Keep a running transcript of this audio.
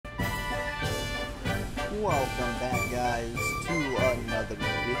Welcome back, guys, to another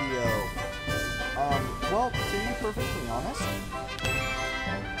video. Well, to be perfectly honest,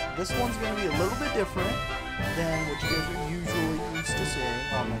 this one's going to be a little bit different than what you guys are usually used to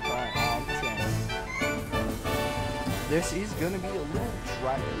seeing on the channel. This is going to be a little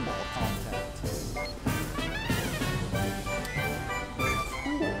Dragon Ball content.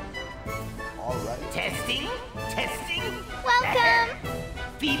 Cool. Alright. Testing? Welcome!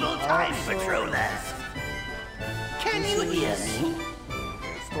 Feeble time patrollers! Can you hear me?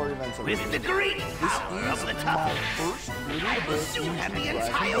 Story events are With the great power of the top, I will soon have the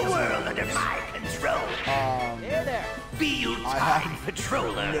entire world under my control. Field time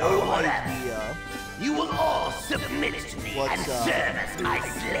patroller no or whatever. idea You will all submit to me and serve as my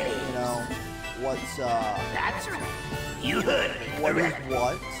slaves. you know, what's, That's right. You heard me what is correctly.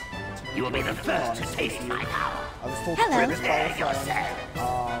 what? You will be the first to taste my power. I was told Hello. to Prepare qualify, yourself.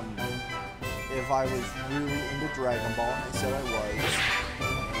 if I was really into Dragon Ball, and I said I was.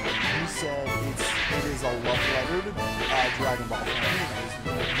 And he said it is a love letter to Dragon Ball fans,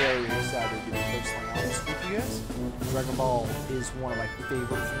 and I was very excited to be personally honest with you guys. Dragon Ball is one of my favorite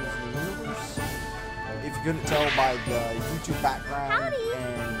things in the universe. If you couldn't tell by the YouTube background Howdy.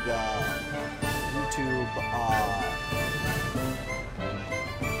 and YouTube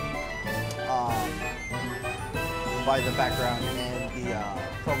by the background and the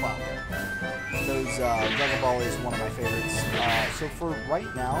profile. Those Dragon Ball is one of my favorites. So for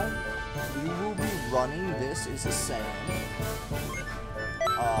right now, we will be running this as a Saiyan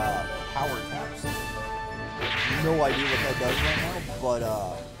power caps. No idea what that does right now, but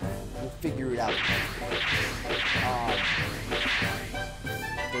we'll figure it out.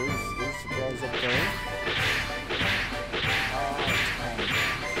 There's some guys up there.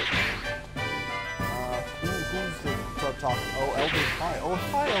 Who's the talking? Oh, Elder Kai. Oh,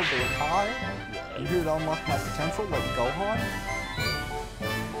 hi, Elder Kai. You here to unlock my potential like Gohan?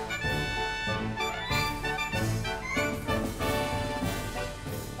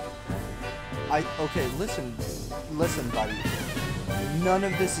 Okay, listen, buddy. None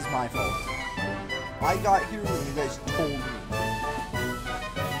of this is my fault. I got here when you guys told me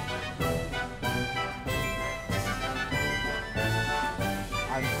to.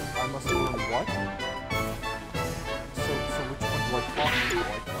 I must have done what? So which one do I talk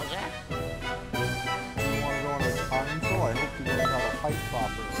to? Do you want to go on a time show? I hope you learn how to fight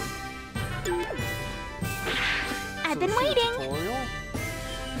properly. I've So been is it a waiting. tutorial?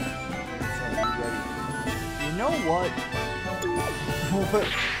 So are you ready? You know what?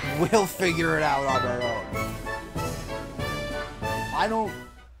 We'll figure it out on our own.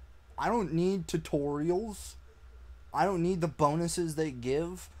 I don't need tutorials. I don't need the bonuses they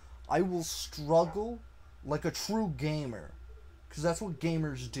give. I will struggle like a true gamer. Because that's what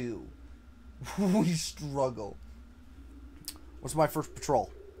gamers do. We struggle. What's my first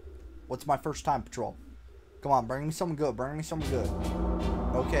patrol? What's my first time patrol? Come on, bring me something good. Bring me something good.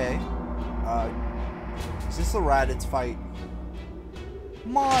 Okay. Is this the Raditz fight?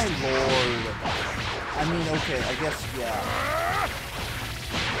 My lord. I mean, okay, I guess, yeah.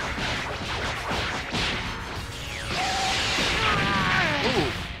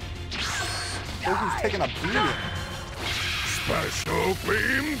 Ooh. Goku's taking a beating. Special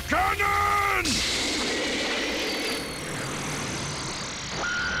beam cannon!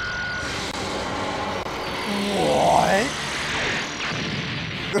 What?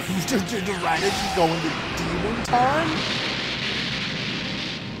 Did Raditz go into demon time?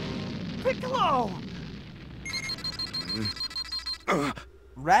 Piccolo!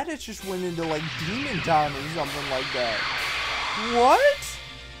 Raditz just went into like demon time or something like that. What?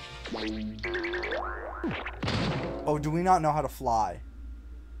 Oh, do we not know how to fly?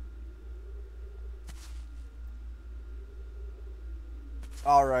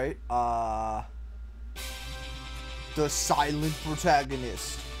 Alright, the silent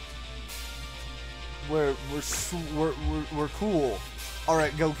protagonist. We're cool.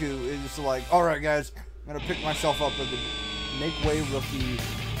 Alright, Goku is like, alright guys, I'm gonna pick myself up with the make way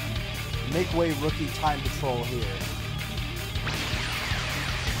rookie time patrol here.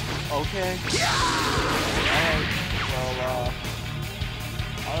 Okay. Alright, well,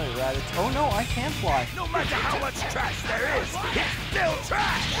 alright, Raditz. Oh no, I can fly. No matter how much trash there is, it's still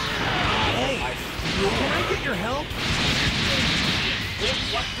trash! Hey, Can I get your help?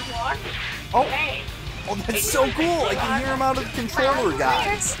 It's what you want? oh, Hey! oh, that's so cool. I can hear him out of the controller,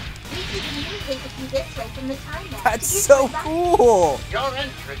 guys. We can even take a few bits away from the time now. That's so cool. Your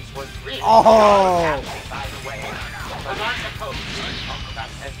entrance was really Oh. by the way. I'm not supposed to talk about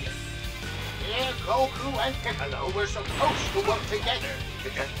this. year, Goku and Piccolo were supposed to work together to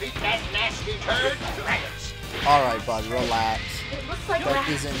defeat that nasty turd, Raditz. Alright, bud, relax. It looks like That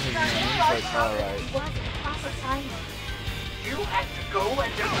Raditz isn't his got name, hit but by something. alright. It wasn't proper timing. You have to go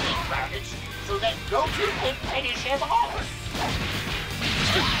and defeat Raditz so that Goku can finish him off.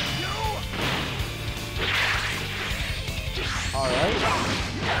 Alright.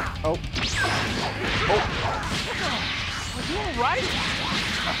 Oh. Are you alright?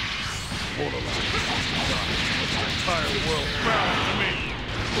 Hold on. The entire world bows to me.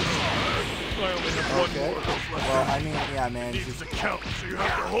 I only have one Okay. more health left. Well, I mean, yeah, man. Needs Just, to count, so you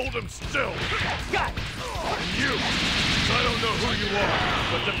have to hold him still. And you, I don't know who you are,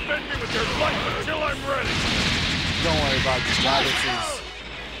 but defend me with your life until I'm ready. don't worry about it.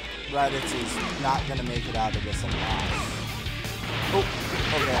 Raditz is not gonna make it out of this alive. Oh,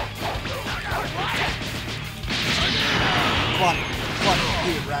 okay. Come on,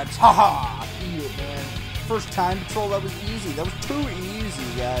 eat it, Raditz. Haha! Eat it, man. First time patrol, that was easy. That was too easy,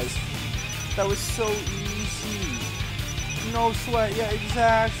 guys. That was so easy. No sweat, yeah,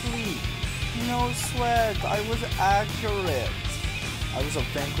 exactly. No sweat. I was accurate. I was a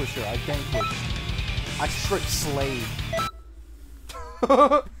vanquisher. I vanquished. I straight slayed.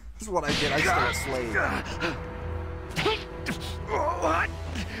 That's what I did. I straight slayed. What?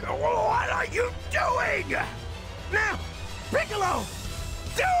 What are you doing? Now, Piccolo,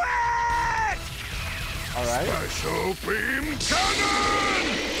 do it! Alright. Special beam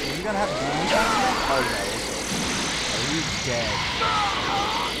cannon! Are you gonna have beam cannon? Oh no. Are you dead?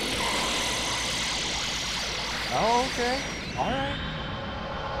 Oh, okay. Alright.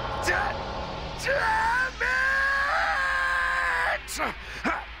 Damn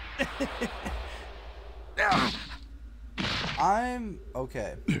it! I'm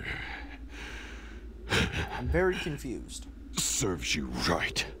okay. I'm very confused. Serves you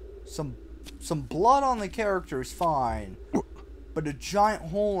right. Some blood on the character is fine, but a giant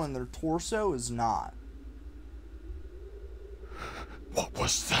hole in their torso is not. What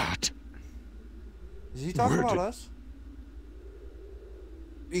was that? Is he talking Where about did- us?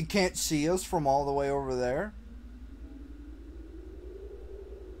 He can't see us from all the way over there?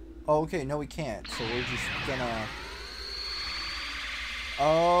 Oh, okay, no, we can't. So we're just gonna...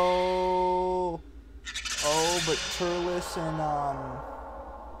 Oh, but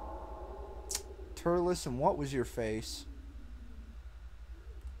Turles and what was your face?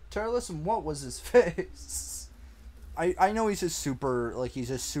 Turles and what was his face? I know he's a super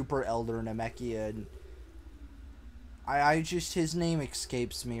elder Namekian. I just, his name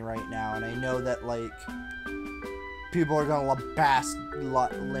escapes me right now, and I know that, like, people are gonna lambast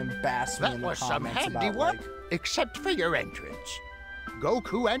me That in the was some comments about, handiwork, like, except for your entrance.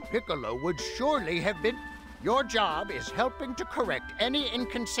 Goku and Piccolo would surely have been... Your job is helping to correct any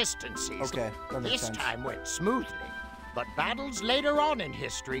inconsistencies. okay, that makes This sense. time went smoothly, but battles later on in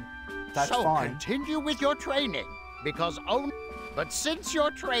history... That's so fine. continue with your training, because only... But since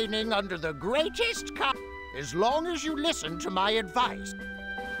you're training under the greatest as long as you listen to my advice...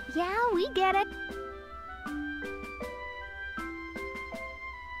 Yeah, we get it.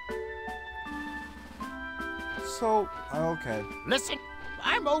 So, okay. Listen,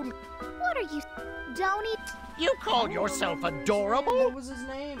 I'm only... What are you? Don't eat. You call yourself adorable? What was his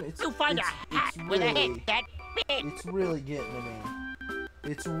name? It's, You find a hat with a head that big. It's really getting to me.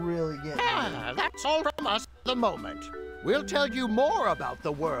 It's really getting to me. Ah, that's all from us at the moment. We'll tell you more about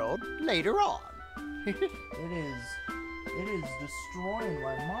the world later on. It is destroying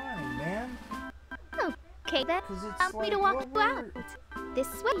my mind, man. Okay, then. 'Cause it's Want me to like, walk what you out? This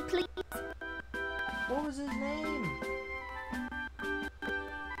way, please. What was his name?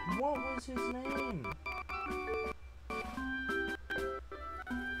 What was his name? I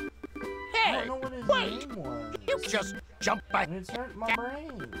Hey, don't know what his wait! name was. You just jump back. And it's hurt my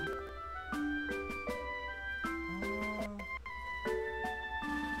brain.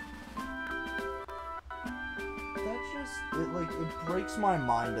 It breaks my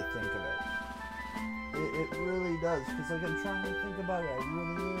mind to think of it. It really does, because like I'm trying to think about it, I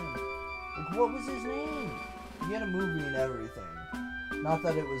really am. Like, what was his name? He had a movie and everything. Not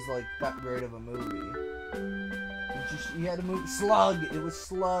that it was like that great of a movie. He had a movie. Slug. It was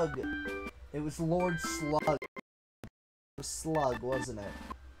Slug. It was Lord Slug. It was Slug, wasn't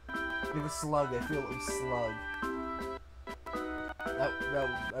it? It was Slug. I feel it was Slug.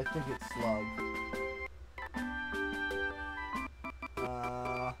 I think it's Slug.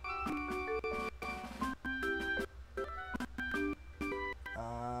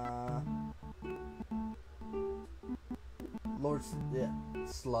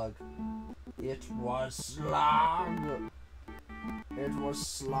 Slug. It was Slug. It was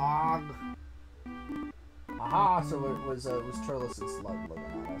Slug. Aha, so it was Turles and Slug looking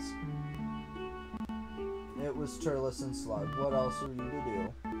at us. It was Turles and Slug. What else are you to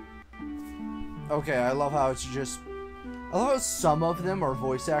do? Okay, I love how it's just... I love how some of them are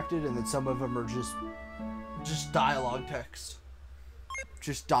voice acted and then some of them are just dialogue text.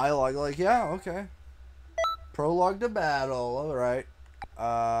 Just dialogue, like, yeah, okay. Prologue to battle, alright.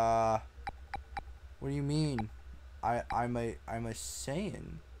 What do you mean? I'm a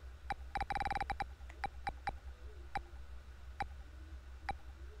Saiyan.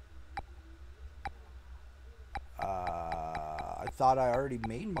 I thought I already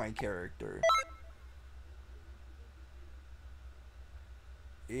made my character.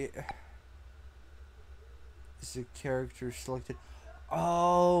 Is the character selected?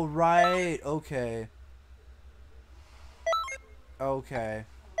 Oh, right. Okay. Okay.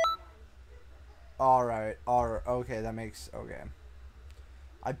 Alright. Alright. Okay, that makes... Okay.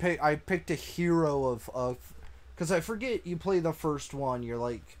 I picked a hero of... Because I forget you play the first one, you're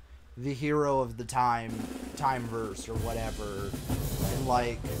like... the hero of the time verse or whatever, and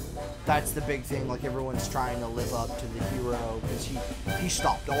like that's the big thing, like everyone's trying to live up to the hero because he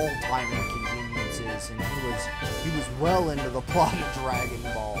stopped all time inconveniences and he was well into the plot of Dragon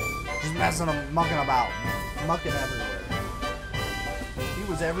Ball, just mucking about, mucking everywhere. He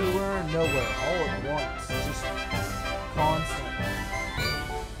was everywhere and nowhere all at once, just constant.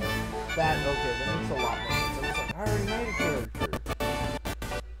 That makes a lot more sense. I was like, I already made a character.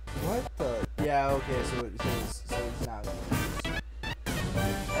 What the? Yeah, okay, so he's not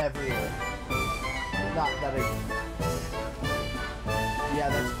everywhere. Not that yeah,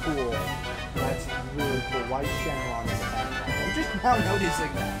 that's cool. That's really cool. Why is Shenron in the background? I'm just now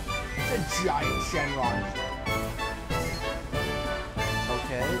noticing that. It's a giant Shenron.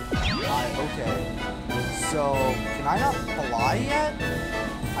 Okay. Okay. So, can I not fly yet?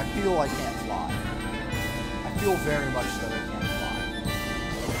 I feel I can't fly. I feel very much that I can't fly.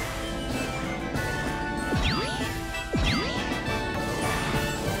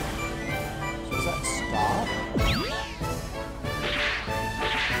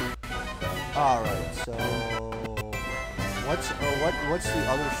 Alright, so what's the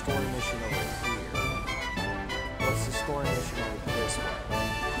other story mission over here? What's the story mission over this way?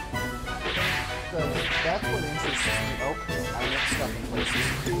 That's what interests me. Oh, I get stuff in places.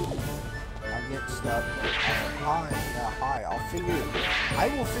 I get stuff. Hi, yeah, hi. I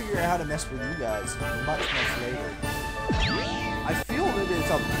will figure out how to mess with you guys much later. I feel that it's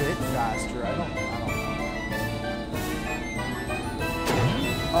a bit faster. I don't know.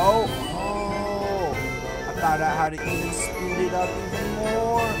 Oh. Found out how to even speed it up even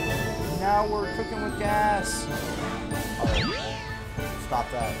more. Now we're cooking with gas. Alright. Stop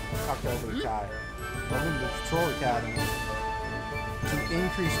that. Talk over the guy. Welcome to the Patrol Academy. To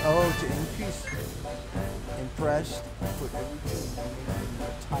increase impressed, put everything in the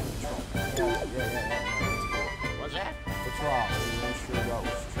time control. Yeah, that's cool. What's that? What's wrong? Are you unsure about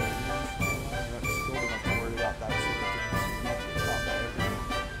what's true? Still don't have to worry about that sort of thing. So you have to talk about everything.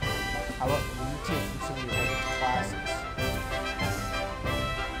 How about when you take some of your other classes?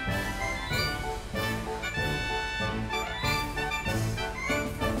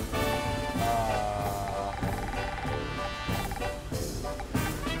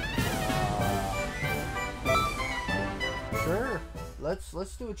 Sure.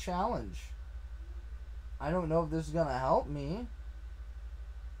 Let's do a challenge. I don't know if this is gonna help me.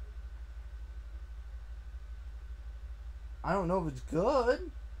 I don't know if it's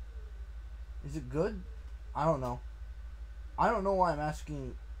good. Is it good? I don't know. I don't know why I'm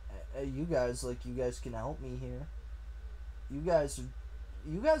asking you guys, like you guys can help me here. You guys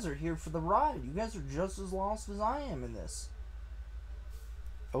are here for the ride. You guys are just as lost as I am in this.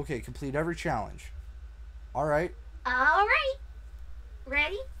 Okay, complete every challenge. Alright. Alright.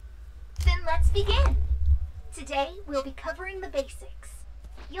 Ready? Then let's begin. Today, we'll be covering the basics.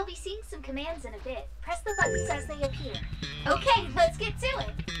 You'll be seeing some commands in a bit. Press the buttons as they appear. Okay, let's get to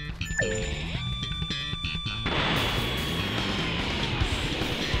it.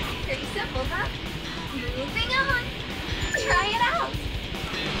 Pretty simple, huh? Moving on. Try it out.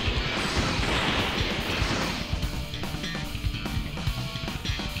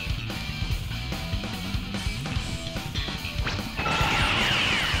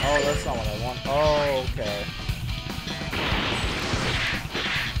 Oh, that's not what I want. Oh, okay.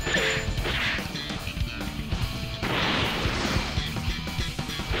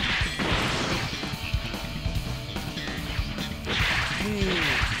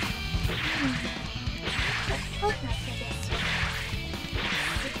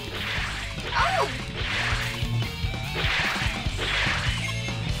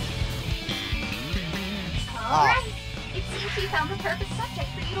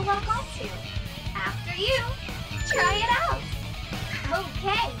 to lock onto. After you. Try it out.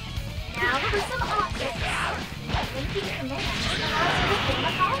 Okay. Now for some offense. Linking commands allows you to form a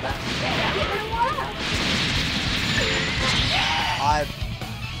combo. Give it a whirl.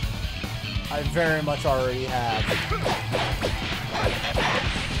 I very much already have.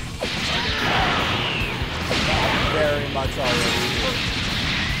 Very much already.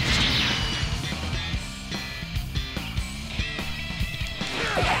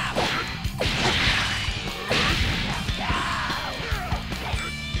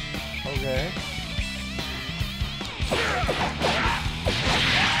 Okay.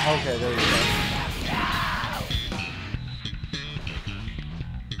 Okay, there you go.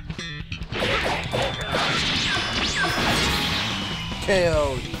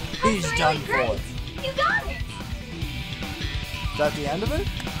 KO'd. He's That's done really for. great. You got it. Is that the end of it?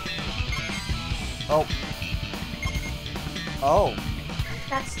 Oh. Oh.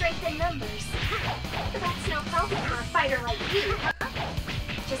 That's strength in numbers. But that's no problem for a fighter like you, huh?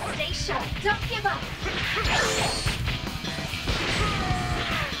 Just stay sharp. Don't give up.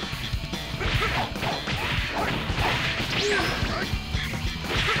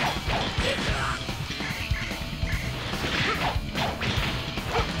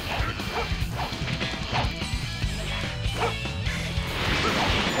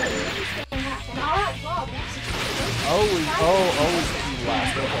 Always key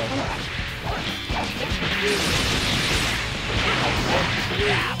last. Okay.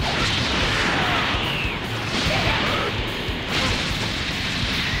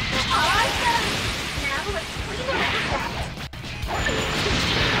 Awesome! Now let's clean the rest up.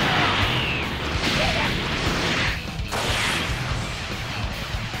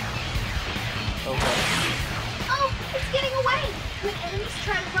 Okay. Oh, it's getting away! When enemies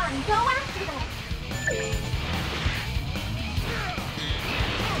try to run, go after them!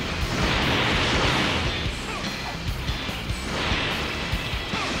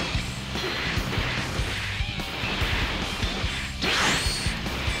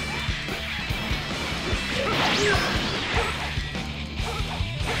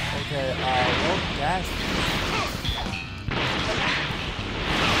 Okay, well, dash.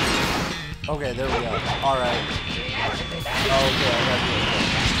 Okay, there we go. Alright. Okay, I got you.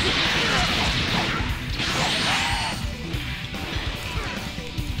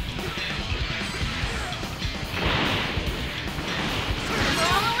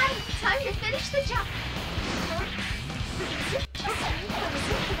 Alright, time to finish the job.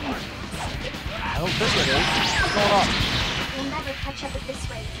 I don't think it is. What's going on? We'll never catch up at this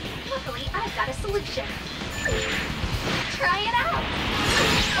rate. Luckily, I've got a solution. Try it out!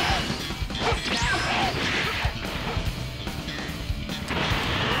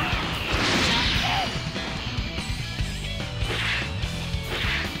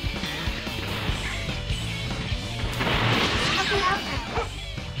 Check it out now.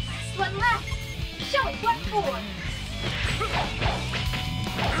 Last one left. Show it what for.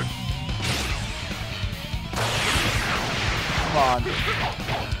 Come on. There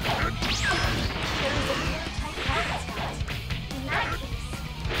is a new type target spot. In that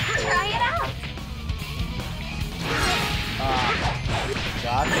case, try it out!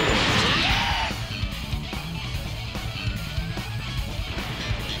 Got it.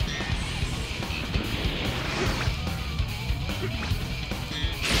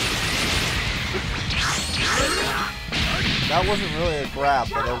 That wasn't really a grab,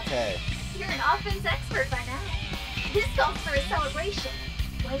 but okay. You're an offense expert by now. This calls for a celebration.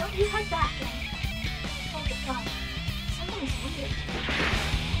 Why don't you head back and hold the phone? Something's weird.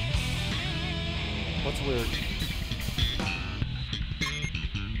 What's weird?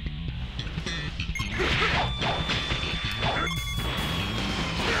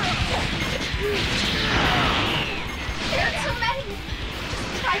 There are too many.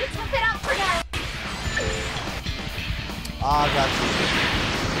 Just try to tough it out for now. Ah, got you.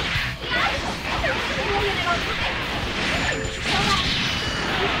 Yeah, they're really laying it on you. So that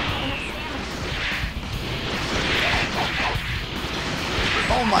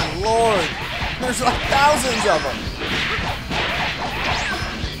Oh my lord! There's like thousands of them!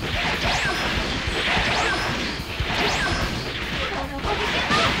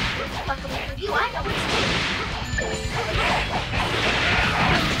 luckily for you, I know what's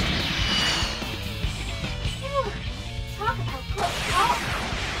Talk about close call.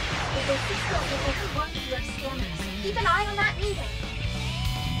 The basic skills will overrun your scammers. Keep an eye on that meter.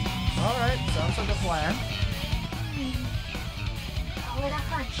 Alright, sounds like a plan. Call it a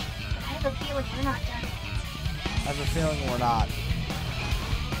hunch, but I have a feeling we're not done yet. I have a feeling we're not.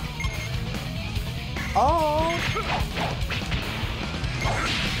 Oh!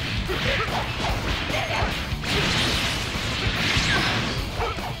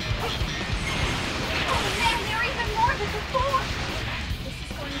 man, there are even more than before! This is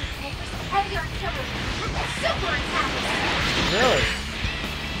going to take us heavy artillery. Super attack! Really?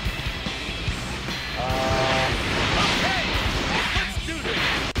 Okay, let's do this.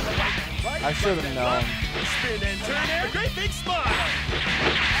 I should have known. Spin and turn and a great big smile.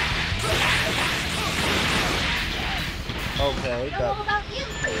 Okay, I don't know about you,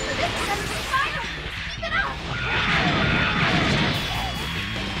 but this is going to be final! Keep it up!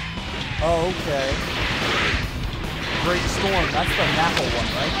 Oh, okay. Great Storm, that's the Nappa one,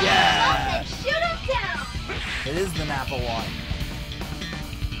 right? Yeah! And shoot him down! It is the Nappa one.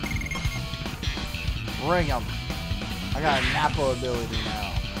 Ring him. I got a Nappa ability now.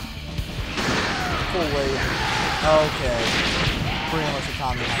 Full weight. Okay. Pretty much a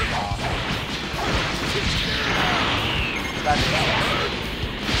Tommy off. That makes sense.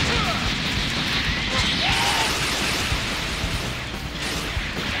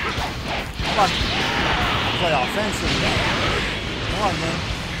 Come on. Play offensively. Come on, man.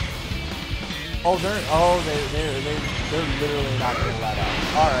 Oh, they're literally not gonna let up.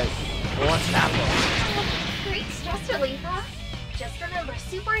 Alright. Well, let's Nappa. Great stress relief, huh? Just remember,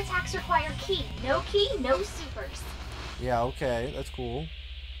 super attacks require key, no supers. Yeah, okay, that's cool.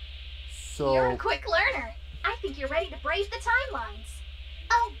 So You're a quick learner. I think you're ready to brave the timelines.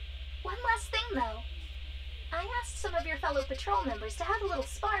 Oh, one last thing though. I asked some of your fellow patrol members to have a little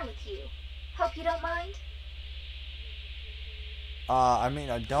spar with you. Hope you don't mind? I mean,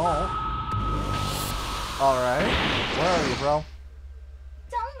 I don't. Alright. Where are you, bro?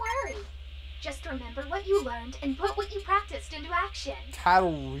 Don't worry. Just remember what you learned and put what you practiced into action.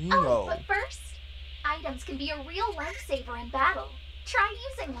 Catalino. Oh, but first, items can be a real lifesaver in battle. Try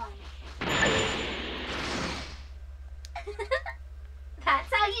using one.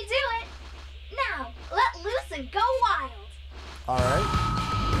 That's how you do it. Now, let loose and go wild. Alright.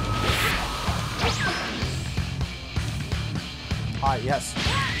 Ah, yes.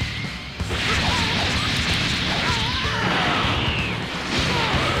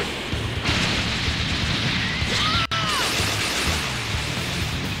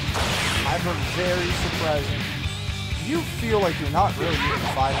 I've heard very surprising. You feel like you're not really even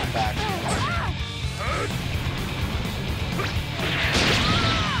fighting back.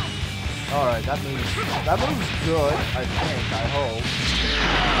 Alright, that move's good, I think, I hope.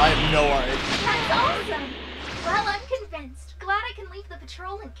 I have no idea. That's awesome. Well, I'm convinced. Glad I can leave the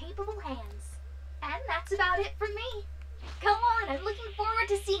patrol in capable hands. And that's about it for me. Go on, I'm looking forward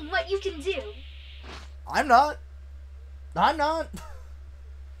to seeing what you can do. I'm not.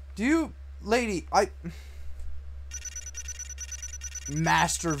 Do you, lady,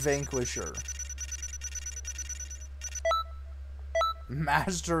 Master Vanquisher.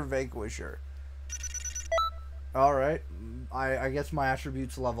 Master Vanquisher. Alright. I guess my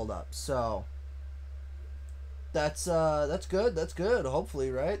attributes leveled up, so that's good,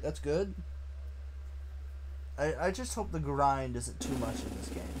 hopefully, right? That's good. I just hope the grind isn't too much in this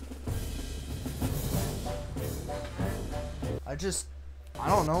game. I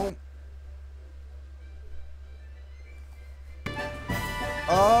don't know.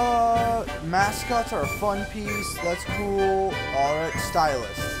 Mascots are a fun piece. That's cool. Alright,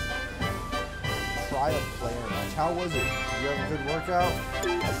 stylist. Try a player match. How was it? Did you have a good workout?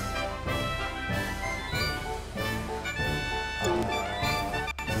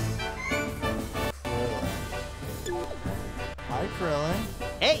 Krillin. Hi, Krillin.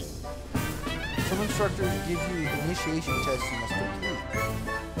 Hey! Some instructors give you initiation tests you must complete.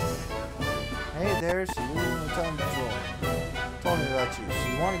 Hey there, so you're in the time patrol. Told me about you, so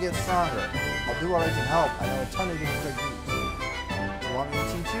you want to get stronger. I'll do what I can help. I know a ton of different techniques. You want me to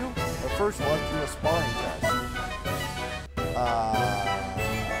teach you? But first, we'll have to do a sparring test.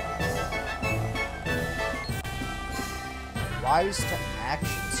 Rise to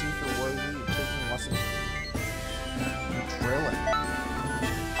action. See if you're worthy of taking lessons. Drilling.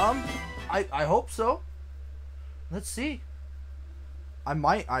 I hope so. Let's see. I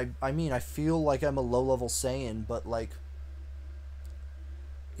mean, I feel like I'm a low-level Saiyan, but, like,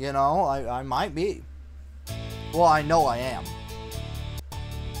 you know, I might be. Well, I know I am.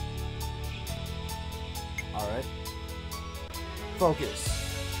 Alright. Focus.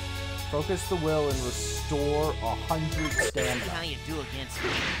 Focus the will and restore 100 stamina. How you do against me?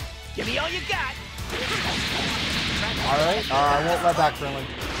 Give me all you got! Alright, I won't let back, Krillin.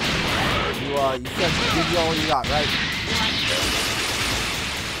 You said give you all you got, right?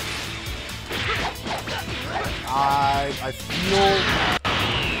 I feel...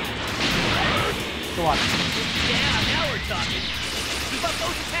 Come on. Yeah, now we're talking. keep up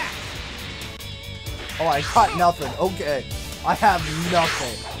those attacks. Oh, I got nothing. Okay. I have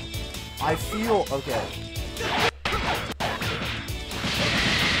nothing. I feel... Okay.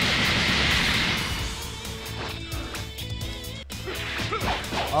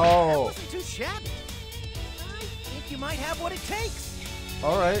 Oh. Wasn't too shabby. I think you might have what it takes.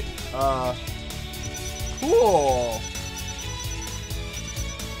 Alright. Cool.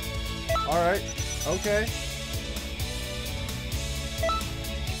 Alright. Okay.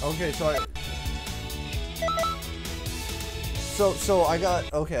 Okay, so I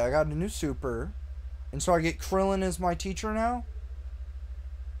got a new super, and so I get Krillin as my teacher now.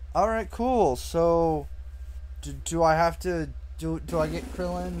 All right, cool. So, do I have to do I get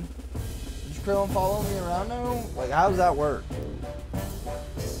Krillin? Does Krillin follow me around now? Like, how does that work?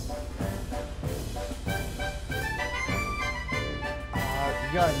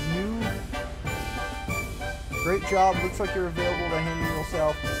 You got a new. Great job. Looks like you're available to handle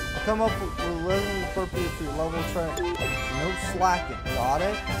yourself. I'll come up with a level appropriate for your level track. No slacking. Got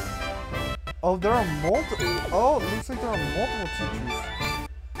it? Oh, there are multiple. Oh, it looks like there are multiple teachers.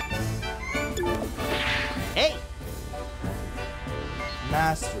 Hey!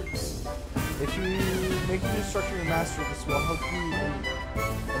 Masters. If you make an instructor your master, this will help you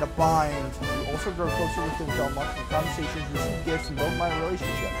in a bind. You also grow closer with them to unlock the conversations, receive gifts, and build my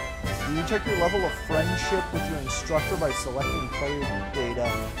relationship. You can check your level of friendship with your instructor by selecting player data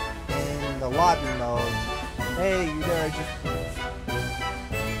in the lobby mode. Hey, you there? I just...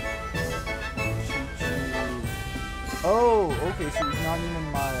 Oh, okay, so he's not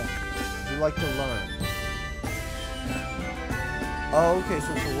even my... You like to learn. Oh, okay,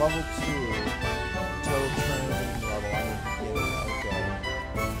 so it's a level 2. So training level, I didn't get it,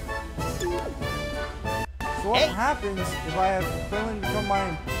 okay. So what happens if I have Krillin become my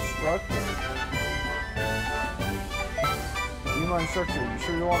instructor? You my instructor, you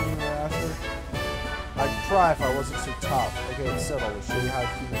sure you want me to be master? I'd try if I wasn't so tough. Okay, it's settled. I'll show you how to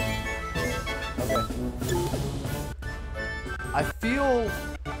Okay. I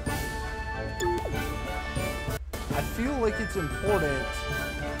feel like it's important.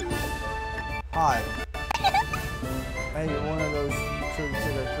 Hi. Hey, you're one of those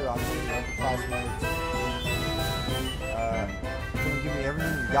classmates. Can you give me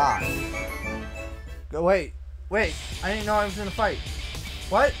everything you got? Go, wait. I didn't know I was gonna fight.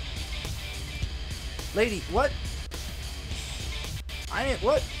 What? Lady, what? I didn't,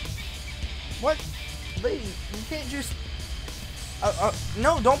 what? What? Lady, you can't just...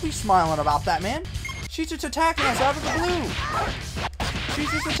 no, don't be smiling about that, man. She's just attacking us out of the blue. She's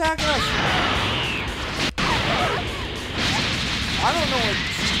just attacking us. I don't know what...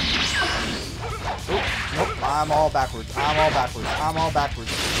 Oh, nope, I'm all backwards. And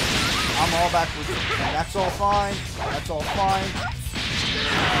that's all fine.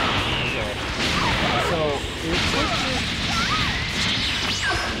 Okay. So,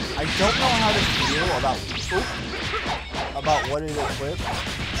 I don't know how to feel about what it equips.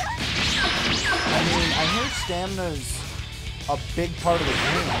 I mean, I hear stamina's a big part of the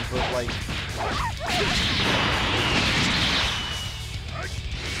game, but like...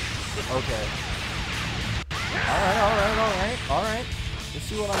 Okay. Alright. Let's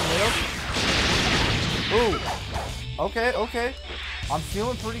see what I'm with. Ooh. Okay. I'm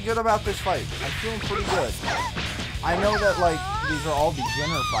feeling pretty good about this fight. I'm feeling pretty good. I know that, like, these are all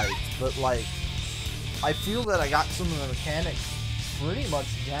beginner fights, but, like, I feel that I got some of the mechanics pretty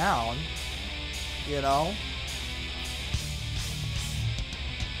much down, you know?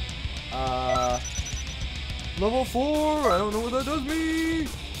 Level 4, I don't know what that does me!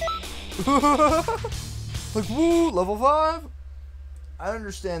 Like, woo, level 5? I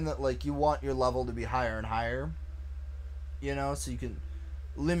understand that, like, you want your level to be higher and higher, you know, so you can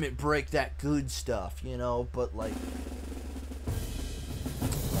break that good stuff, you know, but, like,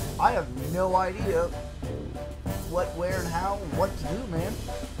 I have no idea what, where, and how, and what to do, man.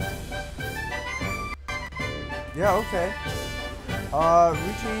 Yeah, okay.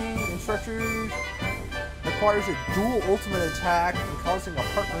 Reaching instructors requires a dual ultimate attack and causing a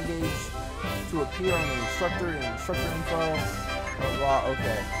partner gauge to appear on the instructor and instructor info. Blah, blah,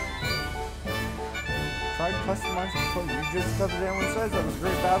 okay. Try customizing the code. You just stuff it everyone says. That was a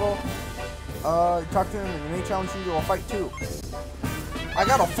great battle. Talk to him and he may challenge you to a fight too. I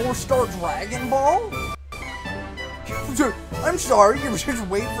got a 4-star Dragon Ball? I'm sorry, you just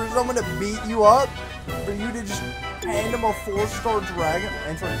wait for someone to beat you up? For you to just hand him a 4-star dragon?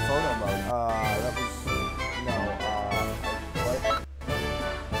 Entering photo mode. That was... No, what?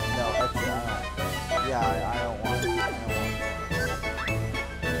 No, actually, I don't... Yeah, I don't want it.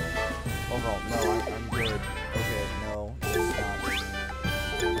 Hold on, no, I'm good. Okay, no, stop.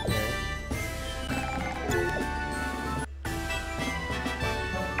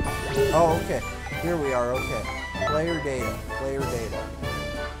 Oh, okay. Here we are, okay. Player data. Player data.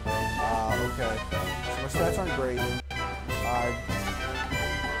 Okay. So my stats aren't great.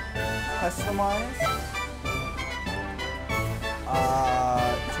 Customize.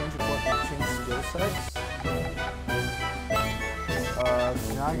 Change equipment, change skill sets.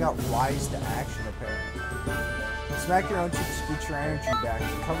 So now I got rise to action apparently. Smack your own cheeks to get your energy back.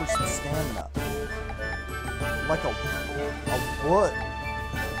 Recover some stamina. Like a what?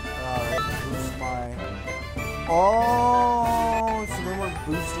 Alright, boost my... Oh, so they weren't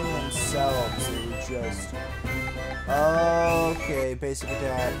boosting themselves. They were just... Okay, basic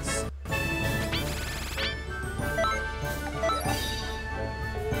attacks. Yeah.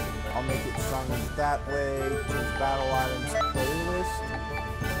 I'll make it stronger that way. Change battle items playlist.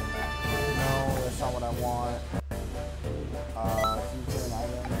 No, that's not what I want. Future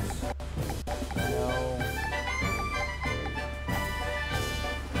items. No.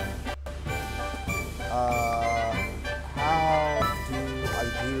 How do I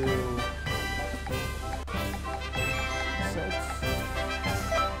do sets?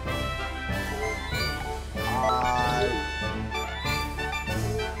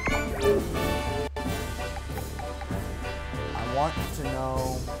 I want to know,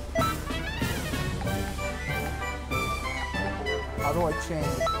 how do I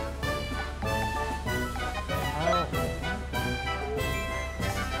change?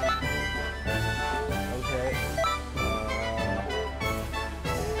 Okay.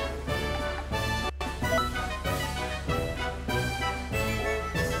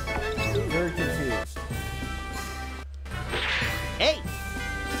 Very confused. Hey!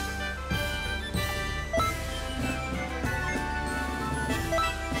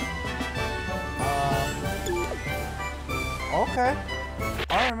 Okay.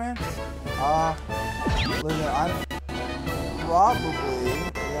 Alright, man. Listen, I'm probably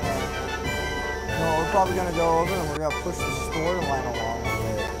gonna... No, we're probably gonna go over and we're gonna push the storyline along a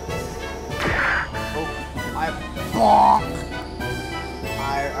bit. Oh, bonk! I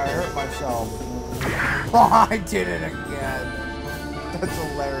hurt myself. Oh, I did it again. That's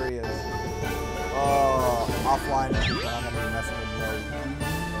hilarious. Offline, but I'm gonna be messing with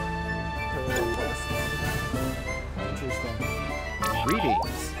Interesting.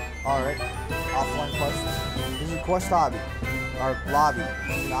 Greetings. Alright. Offline quests. This is quest hobby. Or lobby.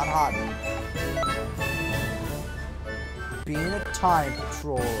 Not hobby. Being a time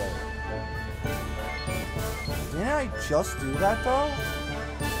patroller. Didn't I just do that though?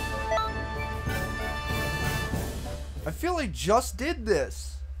 I feel I just did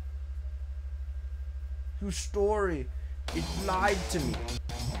this. Whose story? It lied to me.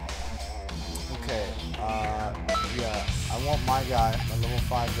 Okay, yeah, I want my guy, my level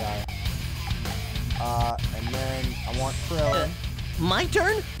 5 guy. And then I want Krillin. My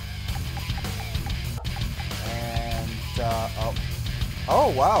turn? And,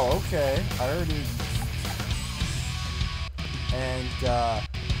 oh, wow, okay. I already... And,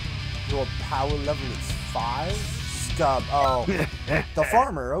 your power level is 5? Scub, oh. The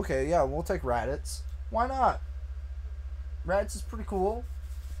farmer, okay, yeah, we'll take Raditz. Why not? Raditz is pretty cool.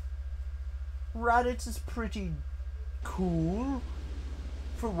 Raditz is pretty cool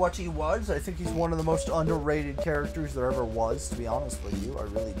for what he was. I think he's one of the most underrated characters there ever was, to be honest with you. I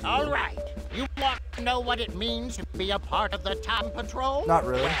really do. All right. You want to know what it means to be a part of the Time Patrol? Not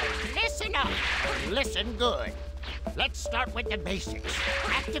really. Well, listen up. Listen good. Let's start with the basics.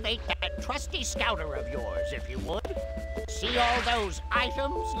 Activate that trusty scouter of yours, if you would. See all those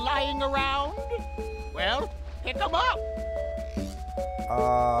items lying around? Well, pick them up.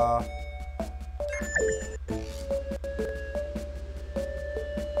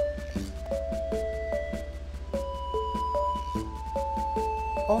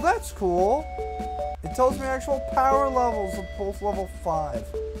 Oh, that's cool. It tells me actual power levels of both level 5.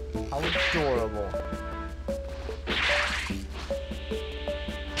 How adorable.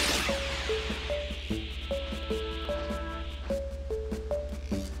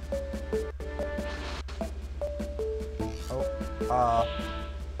 Oh,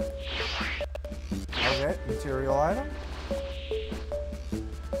 okay, material item.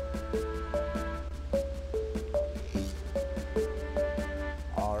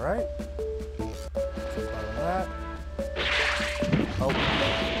 Alright. That. Oh.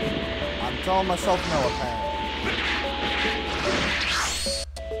 I'm telling myself no, apparently.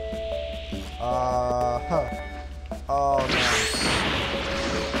 Oh, no.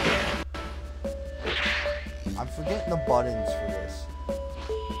 I'm forgetting the buttons for this.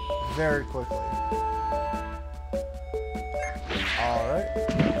 Very quickly. Alright.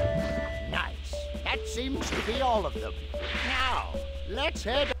 Nice. That seems to be all of them. Now, let's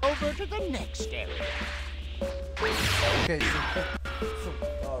head over to the next area. Okay, so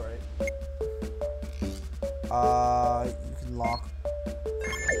alright. You can lock.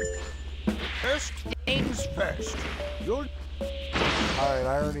 First things first. You'll... Alright,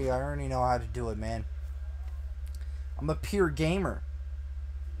 I already know how to do it, man. I'm a pure gamer.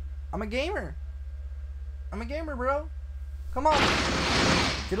 I'm a gamer, bro. Come on.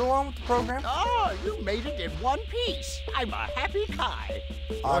 Get along with the program. Oh, you made it in one piece. I'm a happy Kai.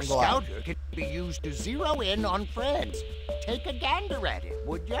 Your scouter can be used to zero in on friends. Take a gander at it,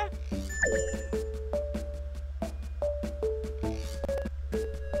 would ya?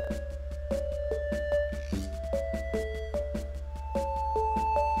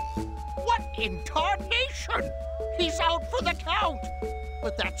 What in tarnation? He's out for the count.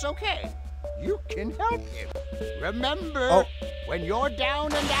 But that's okay. You can help him. Remember, when you're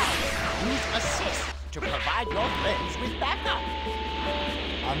down and out, use assist to provide your friends with backup.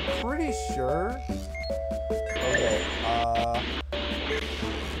 I'm pretty sure. Okay,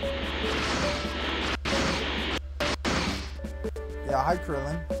 yeah, hi,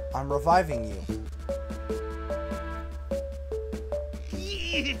 Krillin. I'm reviving you.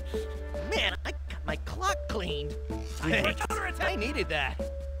 Man, I got my clock cleaned. I needed that.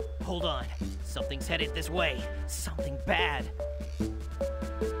 Hold on. Something's headed this way. Something bad.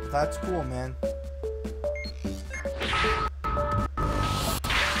 That's cool, man.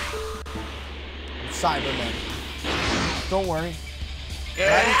 Cyberman. Don't worry.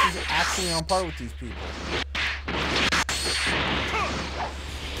 Raditz is actually on par with these people.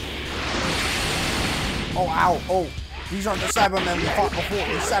 Oh, ow. Oh, these aren't the Cybermen we fought before.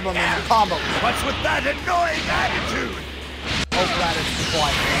 The Cybermen in combo. What's with that annoying attitude? Oh, Raditz is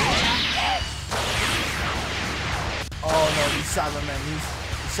quiet. Oh, no, these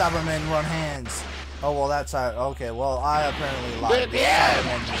Cybermen run hands. Oh, well, that's okay. Well, I apparently lied. These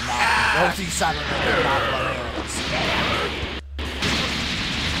Cybermen do not. These Cybermen do not run hands.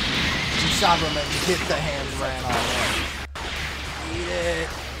 These Cybermen hit the hands ran on them. Eat it.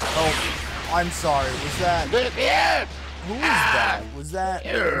 Oh, I'm sorry. Was that? Who was that? Was that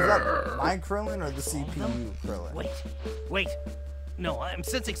my Krillin or the CPU Krillin? Wait. No, I'm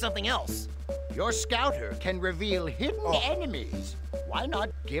sensing something else. Your scouter can reveal hidden enemies. Why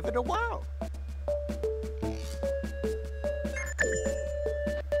not give it a whirl?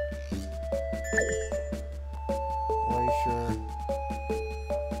 Glacier.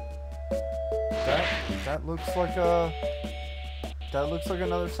 That looks like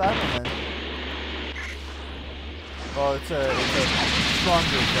another Cyberman. Oh, it's a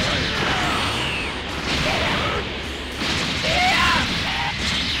stronger thing.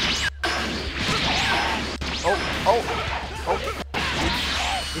 Oh.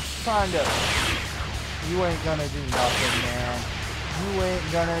 It's trying to... You ain't gonna do nothing, man. You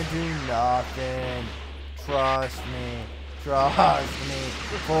ain't gonna do nothing. Trust me.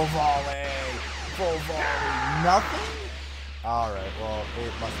 Full volley. Nothing? Alright, well,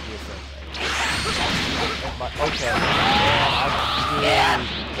 it must be a certain thing. Okay.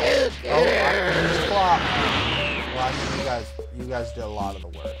 Well, I mean, you guys did a lot of the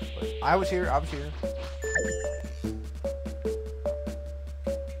work, but I was here.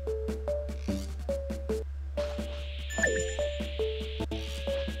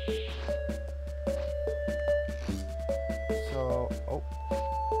 So, oh,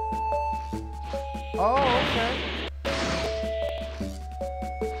 okay.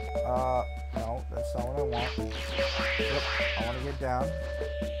 No, that's not what I want. Yep, I want to get down.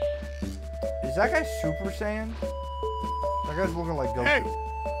 Is that guy Super Saiyan? That guy's looking like Goku. Hey.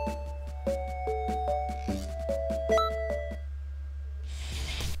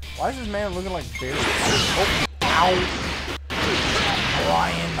 Why is this man looking like Barry? Oh, ow!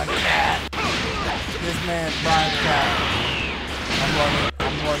 Brian the cat. This man, Brian the cat.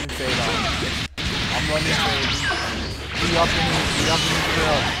 I'm running fade on him. I'm running fade. He up in his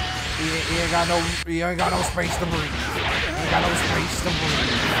grill. He ain't got no space to breathe. That's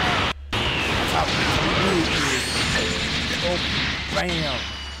how blue he is. Oh, bam.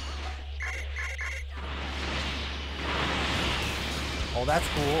 Oh, that's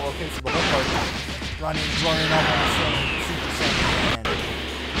cool. Okay, so the whole party running up on the Super Saiyan.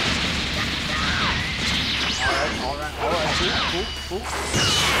 Alright. Cool.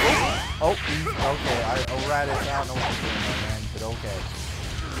 Oh, okay. Raditz, I don't know what you're doing there, man, but okay.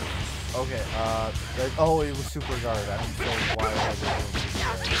 Okay, oh, it was Super Guard. I don't know why I was doing Super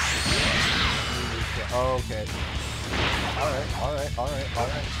Guard. Okay. Alright.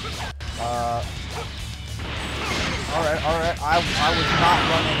 Alright. I was not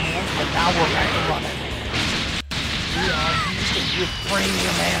running hands, but now we're back to running hands. You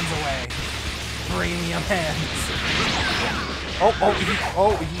premium hands away. Premium hands. Oh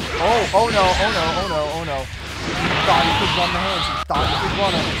no. He thought he could run the hands. He thought he could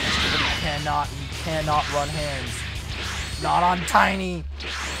run them. But he cannot run hands. Not on Tiny.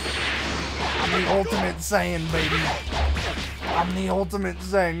 I'm the ultimate Saiyan, baby. I'm the ultimate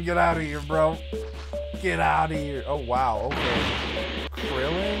Saiyan. Get out of here, bro. Get out of here. Oh, wow. Okay.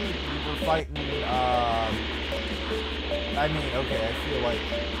 Krillin? We were fighting, I mean, okay, I feel like...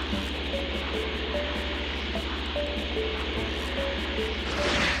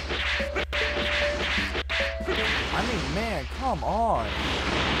 I mean, man, come on.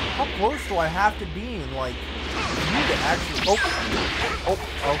 How close do I have to be in, like, you to actually... Oh,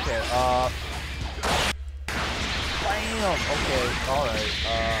 okay, Bam! Okay, alright,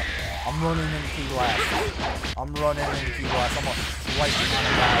 I'm running into Key Glass. I'm running into Key Glass. I'm right behind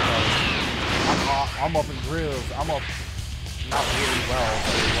the guy, though. I'm up in grills. I'm up not really well,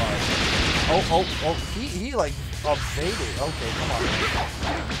 but oh, he like evaded. Okay, come on.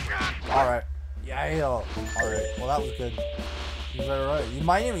 Alright. Yeah. Alright, well that was good. You better right. You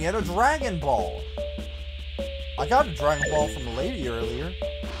might even get a Dragon Ball. I got a Dragon Ball from a lady earlier.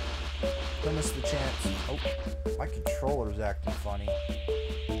 Don't miss the chance. Oh, my controller's acting funny.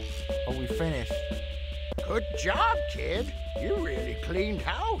 Oh, we finished. Good job, kid. You really cleaned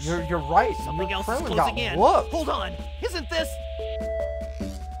house. You're right. Something else is got closing in. whooped. Hold on. Isn't this...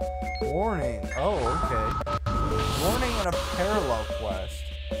 Warning. Oh, okay. Warning and a parallel quest.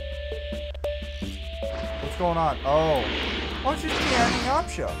 What's going on? Oh. Oh, it's just Tien and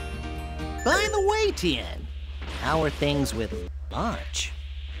Yamcha. By the way, Tien, how are things with March?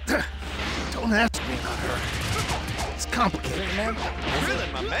 Don't ask me about her. It's complicated, man.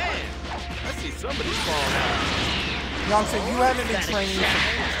 Krillin, my man. I see somebody's falling out. Yamcha, you haven't been training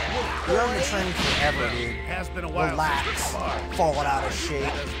forever, dude. Has been a while. Relax. Falling out of shape.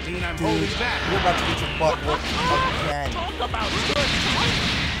 Doesn't mean I'm Dude, holding back. you're about to get your butt whooped again. Talk about good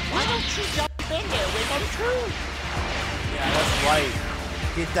fighting. Why don't you jump in there with them too? Yeah, that's right.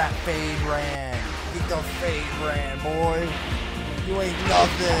 Get that fade ran. Get the fade ran, boy. You ain't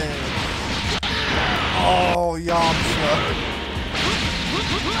nothing. Oh, Yamcha.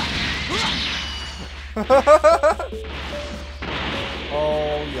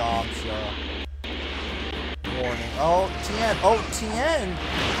 Oh, Yamcha. Warning. Oh, Tien. Oh, Tien.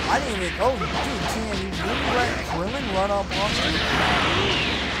 I didn't even... Oh, dude, Tien, you really let Krillin run up on me?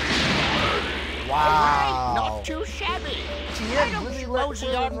 Wow. Not too shabby. Tien really let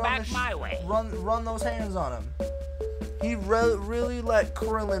Krillin back my way. run those hands on him. He really let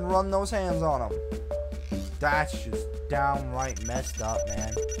Krillin run those hands on him. That's just downright messed up,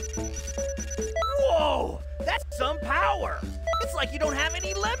 man. Whoa! That's some power! It's like you don't have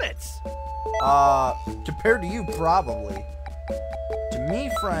any limits! Compared to you, probably. To me,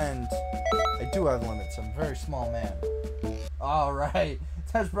 friend, I do have limits. I'm a very small man. Alright.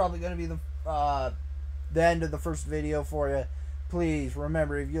 That's probably going to be the end of the first video for you. Please,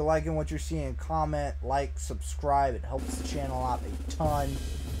 remember, if you're liking what you're seeing, comment, like, subscribe. It helps the channel out a ton.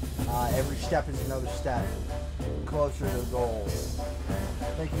 Every step is another step closer to the goal.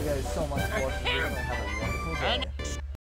 Thank you guys so much for watching. Have a wonderful day.